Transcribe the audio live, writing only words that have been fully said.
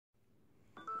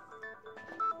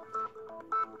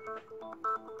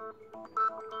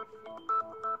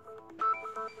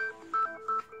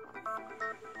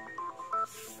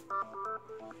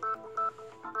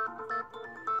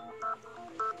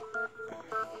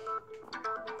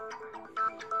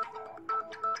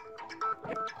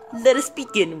Let us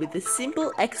begin with a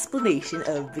simple explanation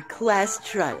of the class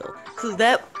trial, so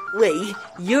that way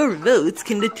your votes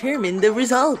can determine the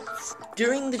results.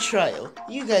 During the trial,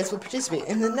 you guys will participate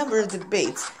in a number of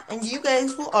debates, and you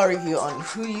guys will argue on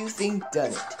who you think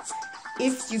done it.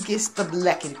 If you guess the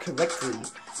blackened correctly,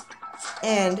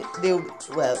 if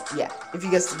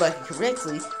you guess the blackened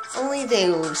correctly, only they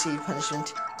will receive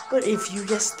punishment. But if you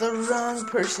guess the wrong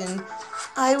person,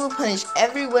 I will punish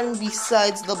everyone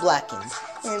besides the blackened,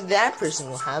 and that person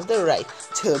will have the right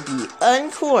to be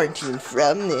unquarantined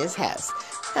from this house.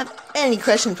 Have any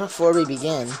questions before we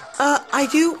begin? I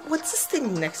do. What's this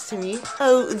thing next to me?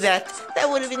 Oh, that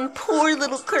would have been poor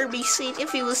little Kirby's seat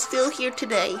if he was still here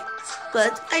today.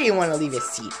 But I didn't want to leave his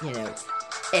seat,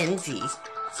 empty.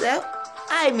 So,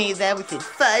 I made that within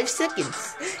 5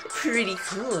 seconds. Pretty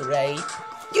cool, right?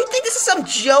 You think this is some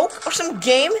joke or some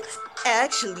game?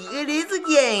 Actually, it is a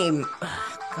game.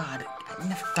 God, I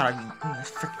never thought I'd be in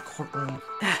this freaking courtroom.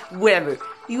 Whatever.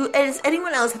 Does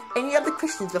anyone else have any other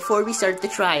questions before we start the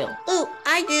trial? Oh,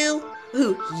 I do.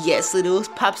 Ooh, yes, little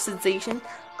pop sensation.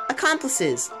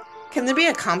 Accomplices. Can there be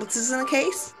accomplices in a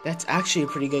case? That's actually a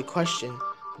pretty good question.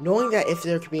 Knowing that if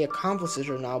there could be accomplices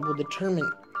or not will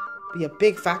be a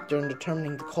big factor in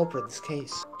determining the culprit of this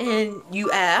case. And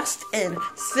you asked, and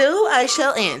so I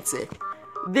shall answer.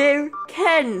 There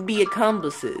can be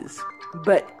accomplices,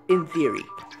 but in theory.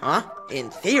 Huh? In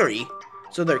theory?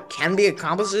 So there can be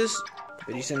accomplices?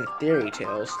 But you said in theory,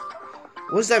 Tails.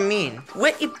 What does that mean?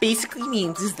 What it basically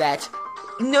means is that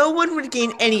no one would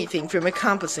gain anything from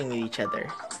accomplishing with each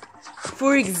other.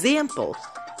 For example,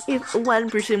 if one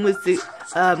person was to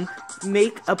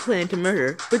make a plan to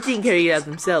murder, but didn't carry it out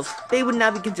themselves, they would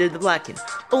not be considered the blackened.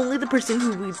 Only the person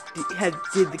who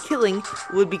did the killing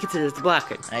would be considered the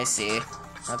blackened. I see.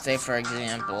 Let's say, for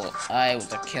example, I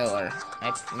was a killer.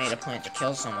 I made a plan to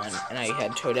kill someone, and I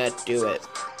had Toadette do it.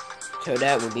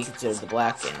 Toadette would be considered the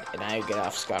blackened, and I would get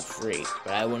off scot-free,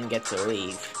 but I wouldn't get to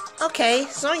leave. Okay,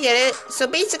 so I get it. So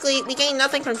basically, we gain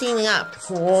nothing from teaming up.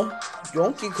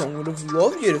 Donkey Kong would have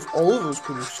loved it if all of us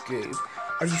could escape.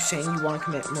 Are you saying you want to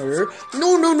commit murder?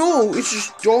 No, it's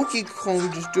just Donkey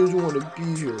Kong just doesn't want to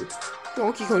be here.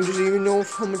 Donkey Kong doesn't even know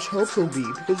how much help he'll be,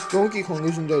 because Donkey Kong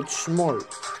isn't that smart.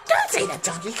 Don't say that,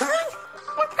 Donkey Kong!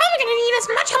 We're probably gonna need as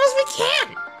much help as we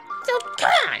can! So,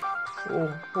 come on! Oh,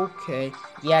 okay.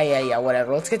 Yeah,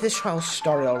 whatever. Let's get this trial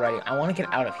started already. I want to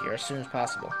get out of here as soon as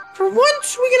possible. For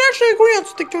once, we can actually agree on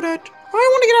Stick to that. I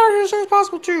want to get out of here as soon as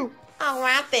possible, too.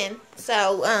 Alright then.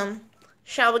 So,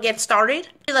 shall we get started?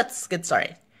 Let's get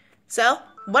started. So,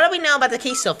 what do we know about the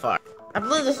case so far? I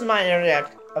believe this is my area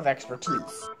of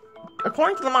expertise.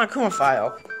 According to the Monokuma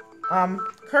file,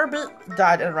 Kirby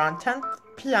died at around 10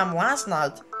 p.m. last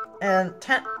night and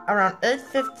around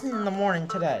 8:15 in the morning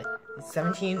today.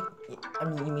 17? You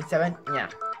mean 7? Yeah.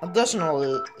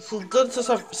 Additionally, he did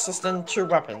sustain 2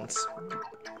 weapons.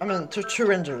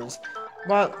 Two injuries.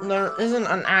 But there isn't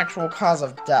an actual cause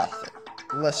of death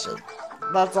listed.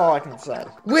 That's all I can say.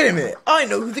 Wait a minute, I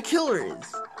know who the killer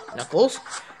is. Knuckles?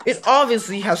 It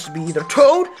obviously has to be either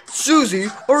Toad, Susie,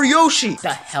 or Yoshi. The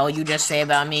hell you just say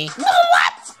about me? No,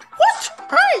 what? What?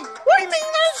 Hey, why are you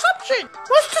making that assumption?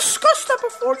 Let's discuss that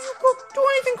before you go do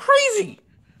anything crazy.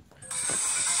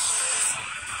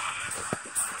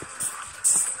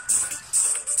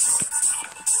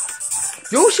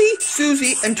 Yoshi,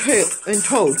 Susie, and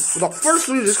Toad were the first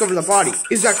to discover the body.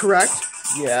 Is that correct?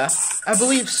 Yeah. I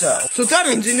believe so. So that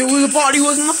means they knew who the body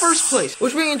was in the first place,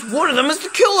 which means one of them is the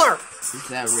killer! Is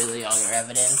that really all your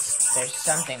evidence? There's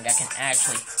something that can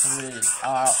actually prove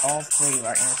all 3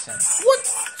 are innocent. What?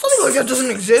 Something like that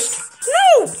doesn't exist?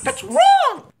 No, that's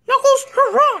wrong! Knuckles,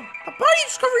 you're wrong. The body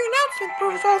discovery announcement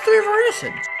proves all 3 are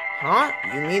innocent. Huh?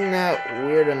 You mean that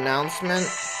weird announcement?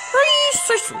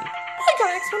 Precisely. I got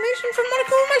an explanation from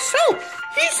Monokuma myself.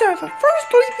 He said the first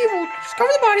 3 people to discover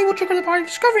the body will trigger the body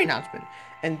discovery announcement.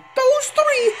 And those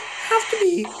 3 have to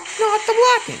be not the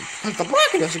blackened. Because the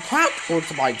blackened doesn't count towards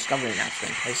the body discovery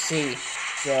announcement. I see.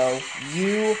 So,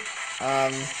 you,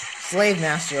 Slave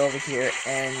Master over here,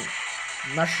 and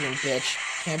Mushroom Bitch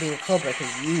can't be the culprit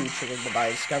because you triggered the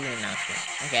body discovery announcement.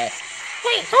 Okay.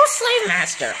 Wait, who's Slave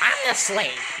Master? I'm the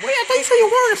slave. Wait, I thought you said you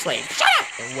weren't a slave. Shut up!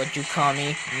 And what'd you call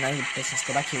me? None of your business.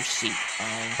 Go back to your seat.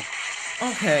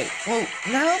 Okay, well,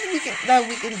 now that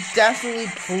we can definitely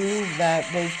prove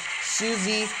that both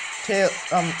Susie,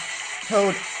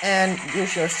 Toad, and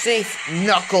Yoshi are safe,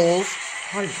 Knuckles.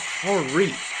 I'm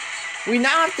sorry. we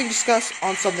now have to discuss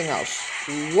on something else.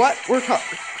 What were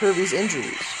Kirby's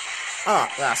injuries? Oh,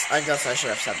 yes, I guess I should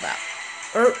have said that.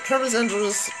 Kirby's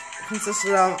injuries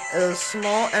consisted of a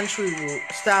small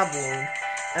stab wound,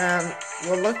 and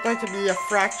what looked like to be a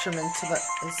fracture into the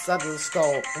side of the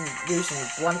skull, inducing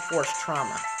blunt force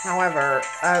trauma. However,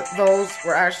 those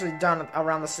were actually done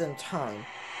around the same time,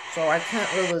 so I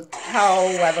can't really tell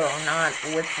whether or not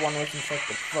which one was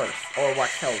inflicted first, or what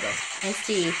killed him. I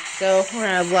see. So, we're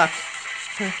out of luck.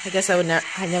 I guess I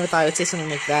never thought I would say something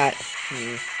like that.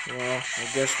 Well, I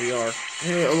guess we are.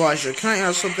 Hey, Elijah, can I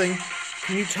ask something?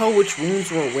 Can you tell which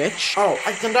wounds were which? Oh,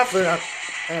 I can definitely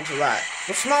answer that.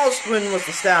 The smallest wound was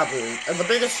the stab wound, and the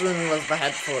biggest wound was the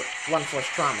head blunt force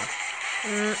trauma.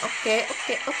 Okay.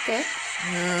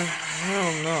 I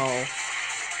don't know.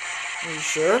 Are you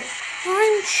sure?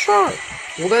 I'm sure.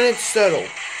 Well, then it's settled.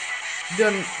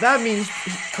 Then that means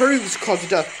Kirby's cause of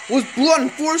death was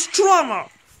blunt force trauma!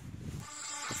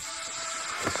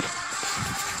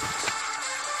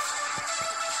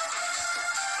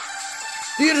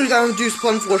 The injury that induced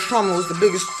blunt force trauma was the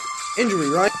biggest injury,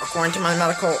 right? According to my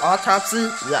medical autopsy,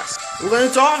 yes. Well, then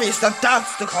it's obvious that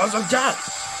that's the cause of death.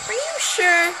 Are you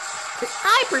sure? Because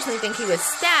I personally think he was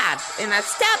stabbed, and that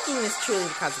stab wound is truly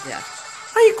the cause of death.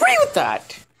 I agree with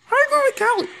that. I agree with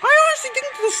Callie. I honestly think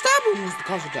the stab wound was the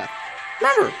cause of death.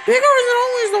 Remember, bigger isn't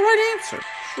always the right answer.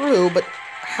 True, but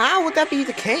how would that be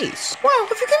the case? Well,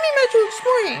 if you give me a minute to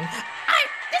explain.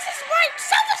 This is my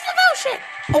selfish devotion!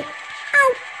 Oh, ow.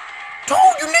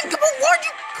 Toad, you nincompoop, why'd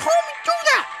you call me do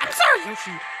that? I'm sorry,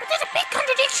 Yoshi, but there's a big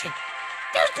contradiction.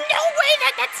 There's no way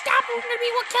that stab wound would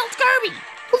be what killed Kirby.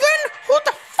 Well then, what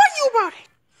the fuck you about it?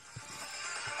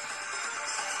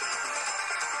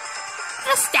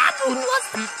 The stab wound was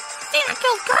the thing that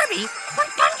killed Kirby.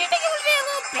 Don't you think it would be a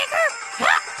little bigger?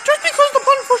 Just because the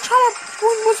blunt force trauma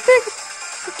wound was big,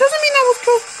 it doesn't mean that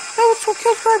was what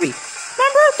killed Kirby.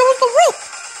 Remember, there was the rope.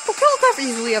 The killer could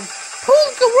easily have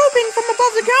pulled the rope in from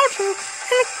above the couch and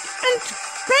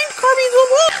banged Kirby into the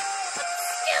wall. But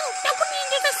still, that would mean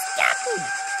there's a stab wound.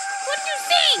 What are you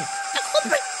saying? The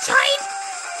culprit tied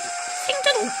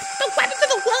the weapon to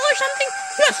the wall or something?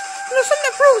 Yes, and there's something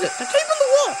that proves it. The tape on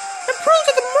the wall. It proves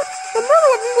that the murder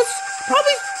weapon was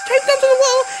probably taped onto the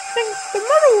wall, and the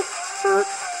murderer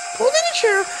pulled in a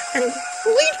chair and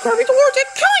leaned Kirby towards it,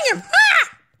 killing him. Ah!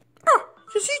 Oh,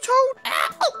 you see, Toad?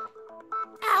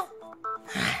 Ow.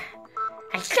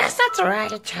 I guess that's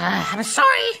alright. I'm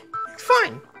sorry. It's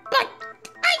fine. But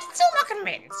I'm still not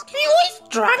convinced. Can you always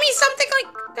draw me something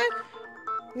like that?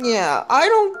 Yeah, I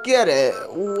don't get it.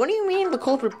 What do you mean the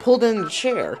culprit pulled in the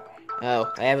chair?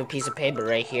 Oh, I have a piece of paper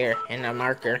right here and a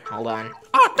marker. Hold on.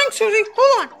 Oh, thanks, Susie.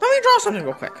 Hold on. Let me draw something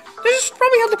real quick. This is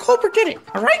probably how the culprit did it,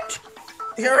 alright?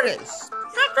 Here it is.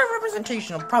 After a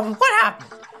representation of probably what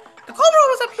happened. The culprit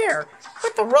was up here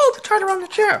with the rope tied around the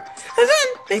chair. And then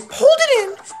they pulled it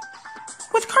in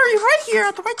with Kirby right here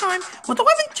at the right time with the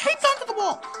weapon taped onto the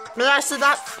wall. Yes,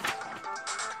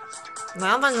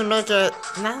 now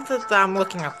that I'm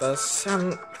looking at this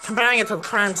and comparing it to the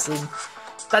crime scene,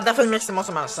 that definitely makes the most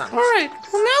amount of sense. Alright,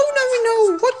 well now that we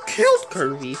know what killed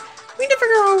Kirby, we need to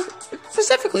figure out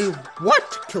specifically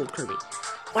what killed Kirby.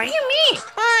 What do you mean?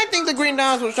 I think the Green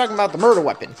Dinosaur was talking about the murder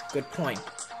weapon. Good point.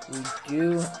 We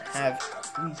do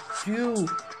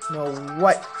know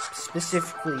what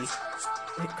specifically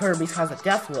Kirby's cause of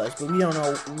death was, but we don't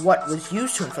know what was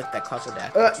used to inflict that cause of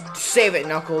death. Save it,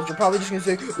 Knuckles. You're probably just gonna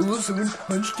say, oh, someone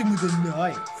punched him with a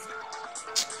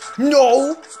knife.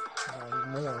 No! Not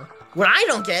anymore. What I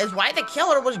don't get is why the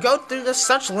killer would go through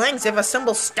such lengths if a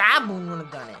simple stab wound would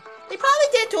have done it. They probably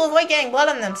did to avoid getting blood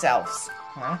on themselves.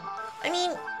 Huh? I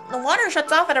mean, the water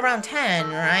shuts off at around 10,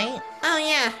 right? Oh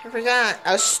yeah, I forgot.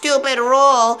 A stupid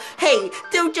rule. Hey,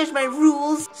 don't judge my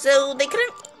rules. So they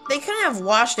couldn't have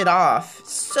washed it off.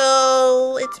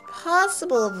 So it's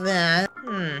possible that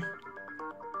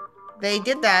they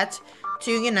did that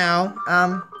to,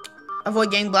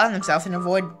 avoid getting blood on themselves and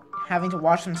avoid having to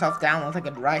wash themselves down with like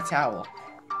a dry towel.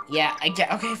 Yeah,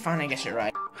 okay, fine, I guess you're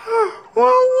right.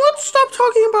 Well, let's stop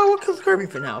talking about what killed Kirby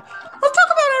for now. Let's talk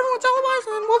about everyone's alibis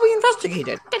and what we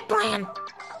investigated. Good plan.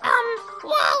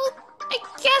 Well, I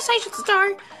guess I should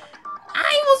start.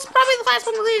 I was probably the last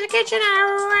one to leave the kitchen at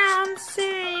around,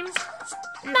 say,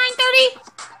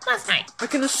 9:30 last night. I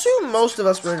can assume most of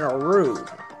us were in our room.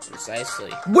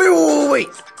 Precisely. Wait!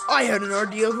 I had an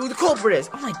idea of who the culprit is.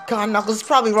 Oh my god, Knuckles, it's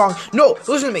probably wrong. No,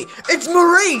 listen to me. It's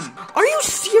Marie! Are you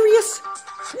serious?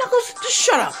 Knuckles, just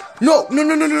shut up. No.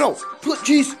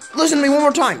 Please, listen to me one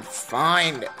more time.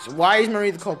 Fine. So why is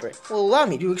Marie the culprit? Well, allow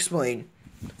me to explain.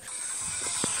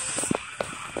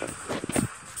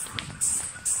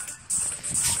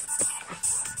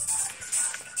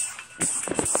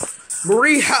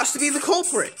 Marie has to be the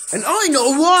culprit, and I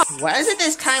know why. What is it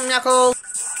this time, Knuckles?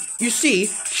 You see,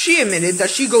 she admitted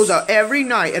that she goes out every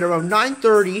night at around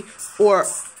 9:30 or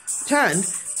 10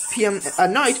 p.m. at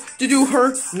night to do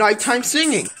her nighttime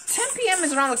singing. 10 p.m.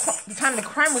 is around the time the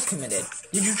crime was committed.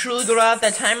 Did you truly go out at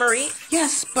that time, Marie?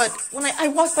 Yes, but when I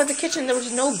walked by the kitchen, there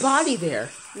was no body there,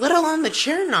 let alone the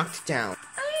chair knocked down.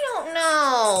 I don't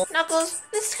know. Knuckles,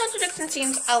 this contradiction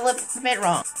seems a little bit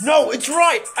wrong. No, it's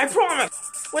right, I promise.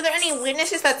 Were there any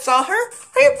witnesses that saw her?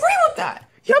 I agree with that.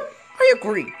 Yep, I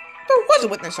agree. There was a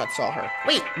witness that saw her.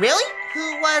 Wait, really?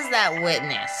 Who was that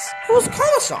witness? It was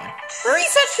Kama-san. Marie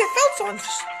said she felt someone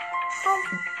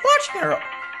watching her.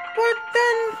 But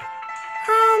then,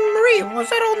 Marie, was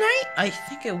that all night? I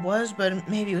think it was, but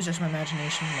maybe it was just my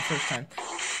imagination the first time.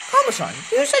 Kama-san,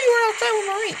 you said you were outside with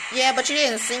Marie. Yeah, but she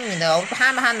didn't see me though.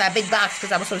 Behind that big box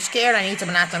because I was so scared. I needed to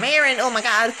not some air, and oh my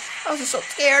god, I was just so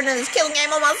scared, and this killing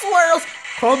game on my swirls.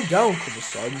 Calm down,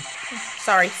 Kama-san.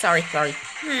 Sorry. Okay,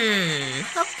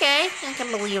 I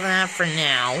can believe that for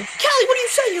now. Kelly, what do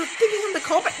you say? You're thinking I'm the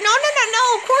culprit? No,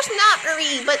 of course not,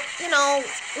 Marie, but, you know,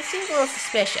 it seems a little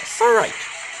suspicious. Alright.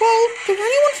 Well, did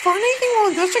anyone find anything while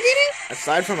investigating?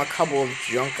 Aside from a couple of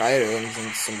junk items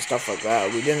and some stuff like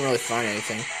that, we didn't really find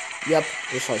anything. Yep,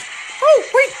 this was... Oh,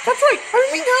 wait, that's right. I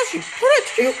didn't mean to ask you.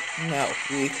 Toadette, did you... No,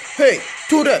 we... Hey,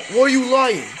 Toadette, why are you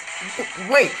lying?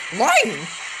 Wait, lying?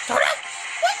 Toadette,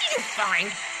 what did you find?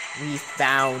 We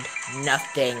found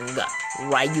nothing.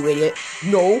 Right, you idiot?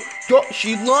 No,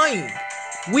 she's lying.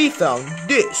 We found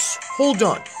this. Hold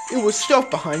on. It was stuff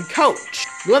behind couch.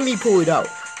 Let me pull it out.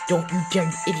 Don't you dare,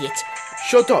 you idiot.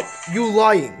 Shut up. You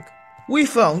lying. We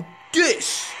found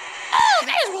this. Oh,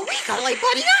 that is what we call a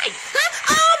bloody knife.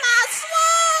 Huh? Oh, my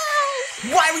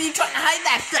swirl! Why were you trying to hide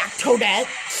that fact, Toadette?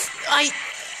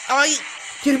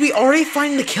 Did we already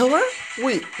find the killer?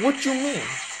 Wait, what you mean?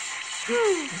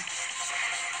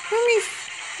 Let me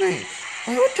think.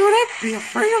 Why would Toadette be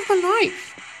afraid of the knife?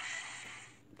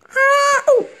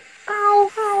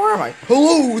 Where am I?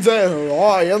 Hello there,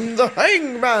 I am the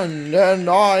Hangman, and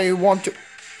I want to...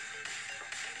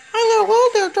 Hello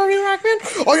there, Dirty Ragman.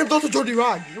 I am not a Dirty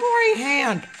Rag. Your right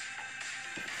hand.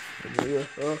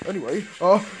 Anyway,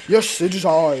 yes, it is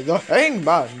I, the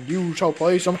Hangman. You shall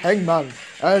play some Hangman.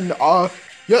 And,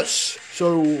 yes.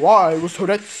 So why was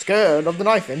Toadette scared of the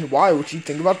knife, and why would she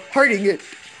think about hiding it?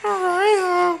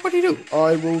 Alright, what do you do?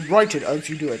 I will write it as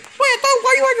you do it. Wait,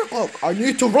 why you on your cloak? I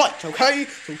need to write, okay?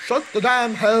 So shut the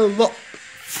damn hell up.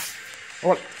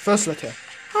 Alright, first letter.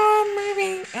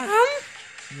 Maybe,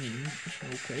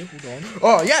 okay, hold on.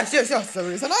 Oh, yes, there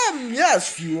is an M.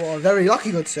 Yes, you are very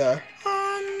lucky, good sir.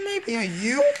 Maybe a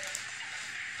U?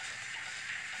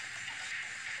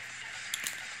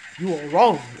 You are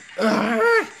wrong.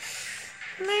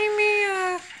 Maybe,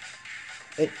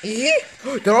 an E?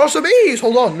 There are some E's.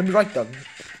 Hold on, let me write them.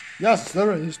 Yes,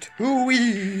 there is 2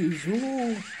 E's.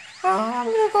 Ooh. I'm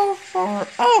gonna go for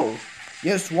O.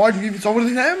 Yes, why do you even start with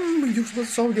an M? You're supposed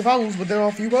to start with your vowels, but there are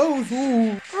a few O's.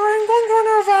 Ooh. I'm going for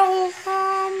another vowel.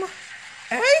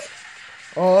 A?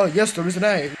 Yes, there is an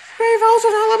A. Okay, vowels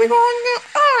are now, let me go on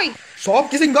I. Stop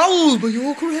guessing vowels, but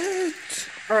you're correct.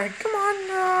 Alright, come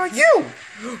on, U.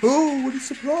 Oh, what a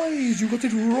surprise! You got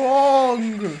it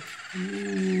wrong!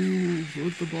 Ooh,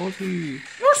 where's the body?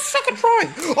 Your second try!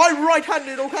 I'm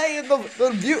right-handed, okay? And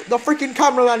the freaking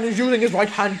cameraman is using his right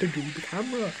hand to do the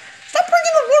camera. Stop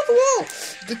bringing the word to the wall!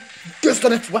 Guess the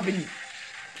next weapon. Did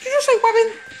you just say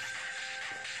weapon?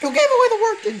 You gave away the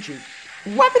word, didn't you?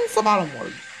 Weapon's the bottom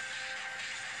word.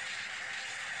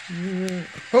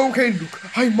 Okay,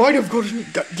 look, I might have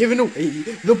given away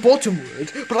the bottom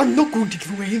word, but I'm not going to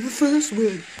give away the first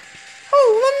word.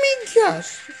 Oh, let me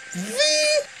guess.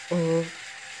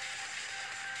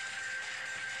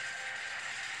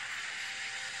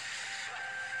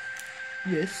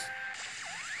 Yes.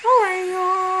 Alright,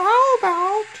 how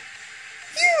about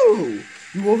you?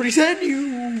 You already said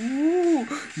you.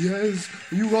 Yes,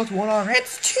 you got one on.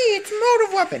 It's T, it's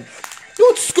motive weapon.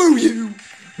 Not screw you.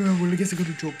 Well, I guess I got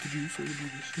a job to do, so let me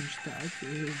just finish that.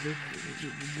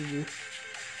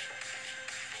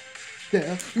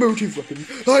 There, motive weapon.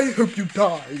 I hope you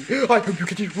die. I hope you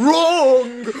get it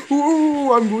wrong.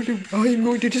 Ooh, I'm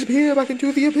going to disappear back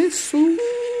into the abyss. Ooh.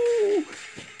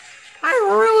 I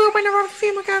really hope I never have to see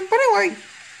him again. But anyway,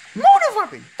 motive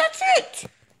weapon. That's it.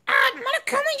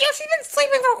 Monokuma Yoshi's been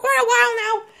sleeping for quite a while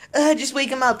now. Just wake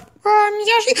him up.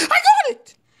 Yoshi, I got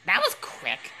it. That was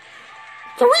quick.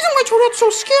 The reason why Toadette's so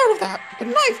scared of the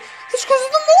knife, is because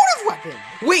of the motive weapon.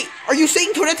 Wait, are you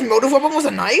saying Toadette's motive weapon was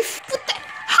a knife?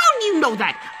 How you know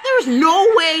that? There's no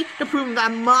way to prove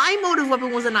that my motive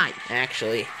weapon was a knife.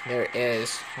 Actually, there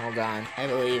is. Hold on. I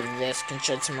believe this can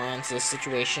shed some light into this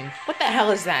situation. What the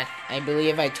hell is that? I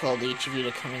believe I told each of you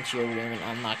to come into your room and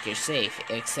unlock your safe,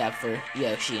 except for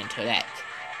Yoshi and Toadette.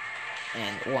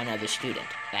 And one other student.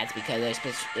 That's because I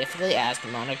specifically asked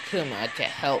Monokuma to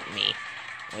help me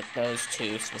with those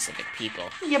two specific people.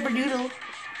 Yabberdoodle.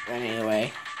 But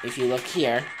anyway, if you look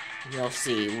here, you'll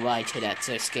see why Toadette's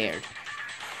so scared.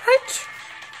 Right?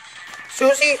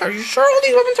 Susie, are you sure all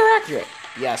these weapons are accurate?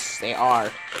 Yes, they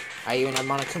are. I even had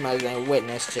Monokuma as a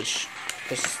witness to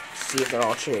see if they're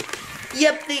all true.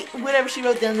 Yep, whatever she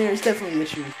wrote down there is definitely the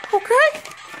truth. Okay.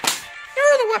 Here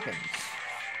are the weapons.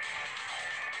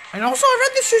 And also, I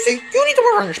read this, Susie. You need to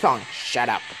work on your spelling. Shut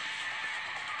up.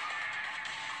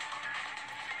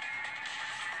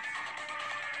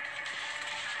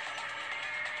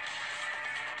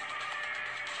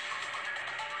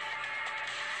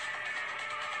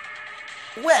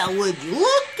 Well, would you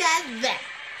look at that?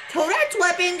 Toadette's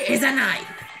weapon is a knife.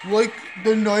 Like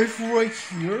the knife right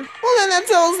here? Well, then that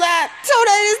tells that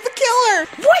Toadette is the killer.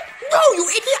 What? No, you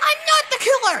idiot! I'm not the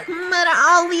killer. But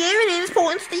all the evidence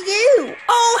points to you.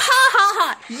 Oh, ha ha ha!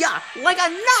 Yeah, like a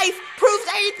knife proves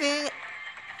anything.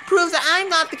 Proves that I'm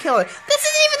not the killer. This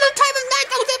isn't even the type of knife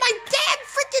that was in my damn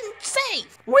freaking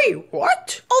safe. Wait,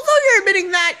 what? Although you're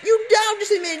admitting that, you now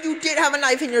just admitted you did have a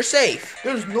knife in your safe.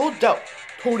 There's no doubt.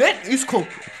 Toadette is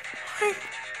culprit.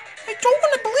 I don't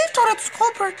want to believe Toadette's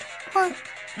culprit, but...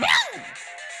 No!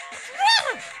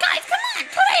 Guys, come on!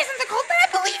 Toadette isn't the culprit,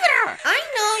 I believe in her! I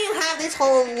know you have this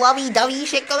whole lovey-dovey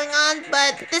shit going on,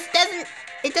 but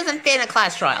it doesn't fit in a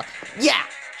class trial. Yeah,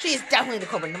 she is definitely the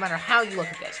culprit, no matter how you look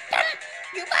at this.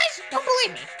 You guys don't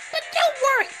believe me, but don't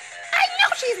worry. I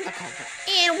know she isn't the culprit.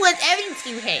 And what evidence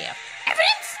do you have?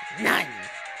 Evidence? None.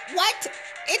 What?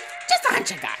 It's just a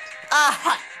hunch I got. A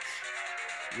hunch.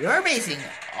 You're basing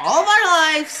all of our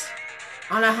lives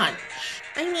on a hunch.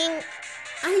 I mean,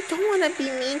 I don't want to be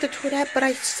mean to Toadette, but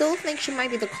I still think she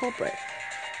might be the culprit.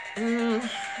 I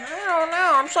don't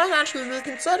know. I'm starting to actually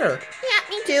reconsider. Yeah,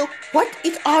 me too. What?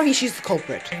 It's obvious she's the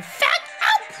culprit. In fact,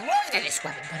 I'll prove that this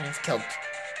weapon couldn't have killed,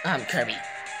 Kirby.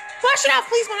 Flash it off,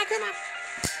 please, Monokuma.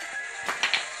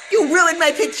 You ruined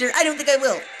my picture. I don't think I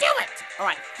will. Do it!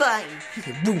 Alright, fine. You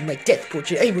can ruin my death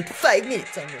portrait. I worked 5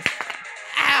 minutes on this.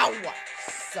 Ow!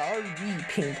 Sorry,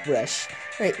 paintbrush.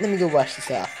 Alright, let me go wash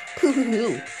this off.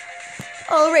 Pooh.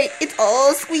 Alright, it's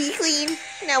all squeaky clean.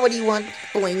 Now what do you want,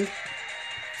 boing?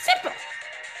 Simple.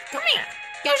 Come here.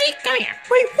 Yoshi, come here.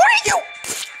 Wait, what are you?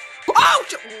 Oh,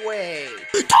 wait.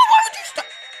 Tom, why would you stop?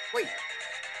 Wait.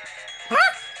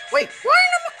 Huh? Wait, why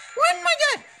am I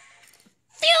dead?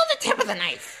 Feel the tip of the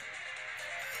knife.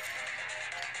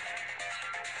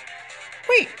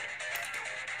 Wait.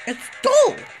 It's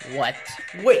dull. What?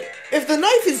 Wait, if the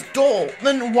knife is dull,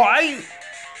 then why...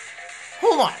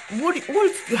 Hold on, what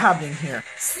is happening here?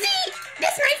 See?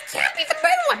 This knife can't be the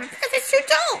murder weapon because it's too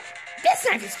dull. This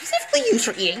knife is specifically used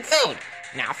for eating food,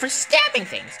 not for stabbing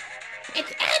things. It's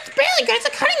barely good as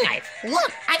a cutting knife.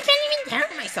 Look, I can't even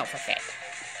harm myself with it.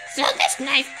 So this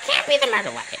knife can't be the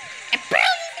murder weapon. It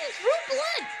barely even drew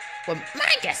blood. Well,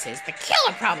 my guess is the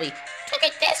killer probably took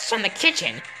a dish from the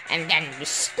kitchen and then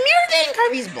smeared it in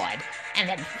Kirby's blood and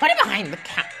then put it behind the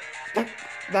couch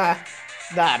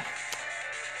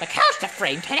to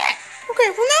frame Toadette. Okay,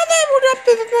 well now that we're up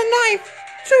to the knife,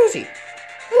 Susie,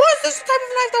 was this the type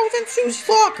of knife that was in Susie's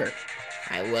locker?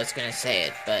 I was gonna say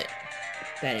it, but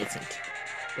that isn't.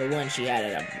 The one she had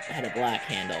had a black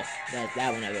handle.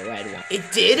 That one had a red one. It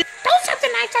did? Those are the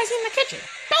knives I see in the kitchen.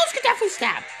 Those could definitely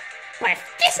stab. But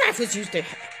if this knife was used to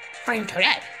frame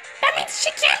Toadette, that means she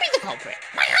can't be the culprit.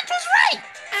 My hunch was right.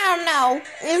 I don't know.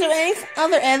 Is there any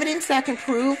other evidence that can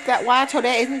prove that why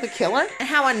Toadette isn't the killer? And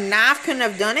how a knife couldn't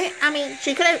have done it? I mean,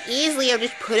 she could have easily have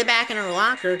just put it back in her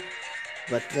locker.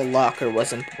 But the locker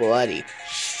wasn't bloody.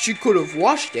 She could have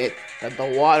washed it, but the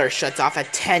water shuts off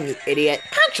at 10, you idiot.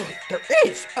 Actually, there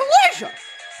is. Elijah!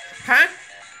 Huh?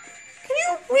 Can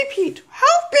you repeat? How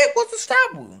big was the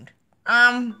stab wound?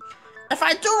 If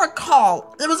I do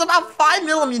recall, it was about 5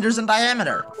 millimeters in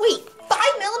diameter. Wait, 5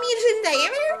 millimeters in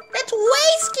diameter? That's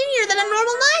way skinnier than a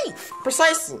normal knife.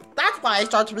 Precisely. That's why I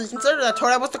started to reconsider that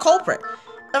Toadette was the culprit.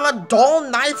 If a dull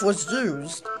knife was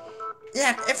used,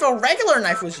 if a regular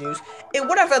knife was used, it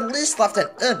would have at least left an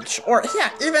inch, or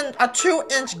even a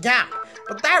 2-inch gap.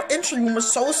 But that entry wound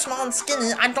was so small and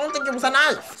skinny, I don't think it was a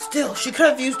knife. Still, she could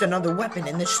have used another weapon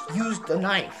and just used the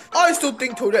knife. I still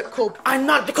think Toadette culprit. I'm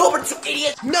not the culprit, you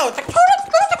idiot! No, Toadette's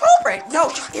not the culprit! No,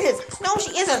 she is! No,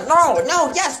 she isn't!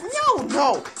 No, yes,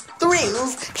 no!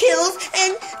 thrills, kills,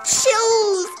 and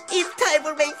chills. It's time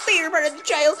for my favorite part of the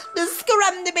trial, the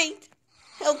scrum debate.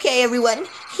 Okay, everyone,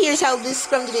 here's how this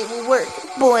scrum debate will work.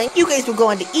 Boing, you guys will go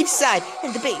onto each side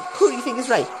and debate who do you think is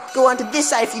right. Go onto this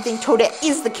side if you think Toadette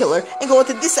is the killer, and go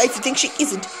onto this side if you think she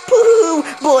isn't. Boo-hoo,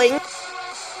 boing.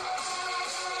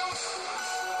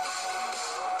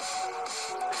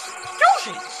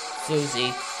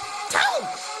 Susie. Tom!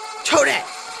 Toadette,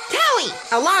 Callie!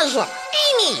 Elijah!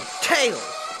 Amy, Tails!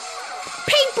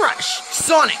 Paintbrush!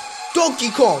 Sonic, Donkey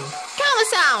Kong,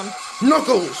 Calisound!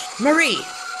 Knuckles, Marie,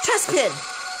 Tuspin.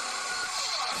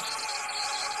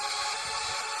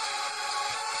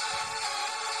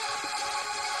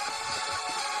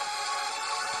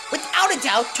 Without a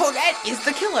doubt, Toadette is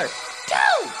the killer.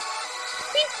 Dude!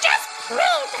 We just proved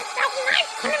that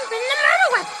knife couldn't have been the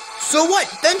murder weapon! So what?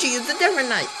 Then she used a different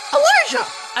knife. Elijah!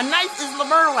 A knife is the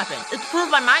murder weapon. It's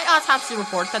proved by my autopsy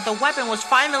report that the weapon was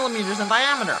 5 millimeters in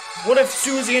diameter. What if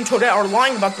Susie and Toadette are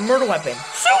lying about the murder weapon?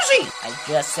 Susie! I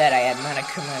just said I had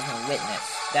Monokuma as a witness.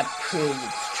 That proves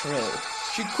it's true.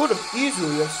 She could have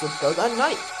easily have slipped out that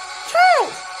night.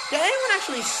 Charles! Did anyone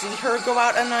actually see her go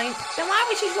out at night? Then why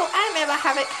was she so adamant about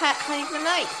hiding the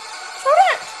knife?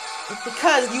 Toadette! It's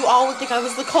because you all would think I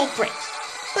was the culprit.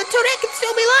 But Toadette could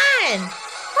still be lying.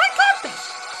 I got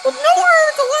this! With no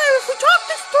words alive if we talk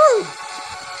this through!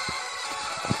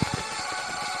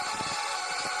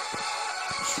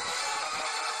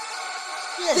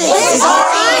 This is our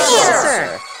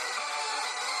answer.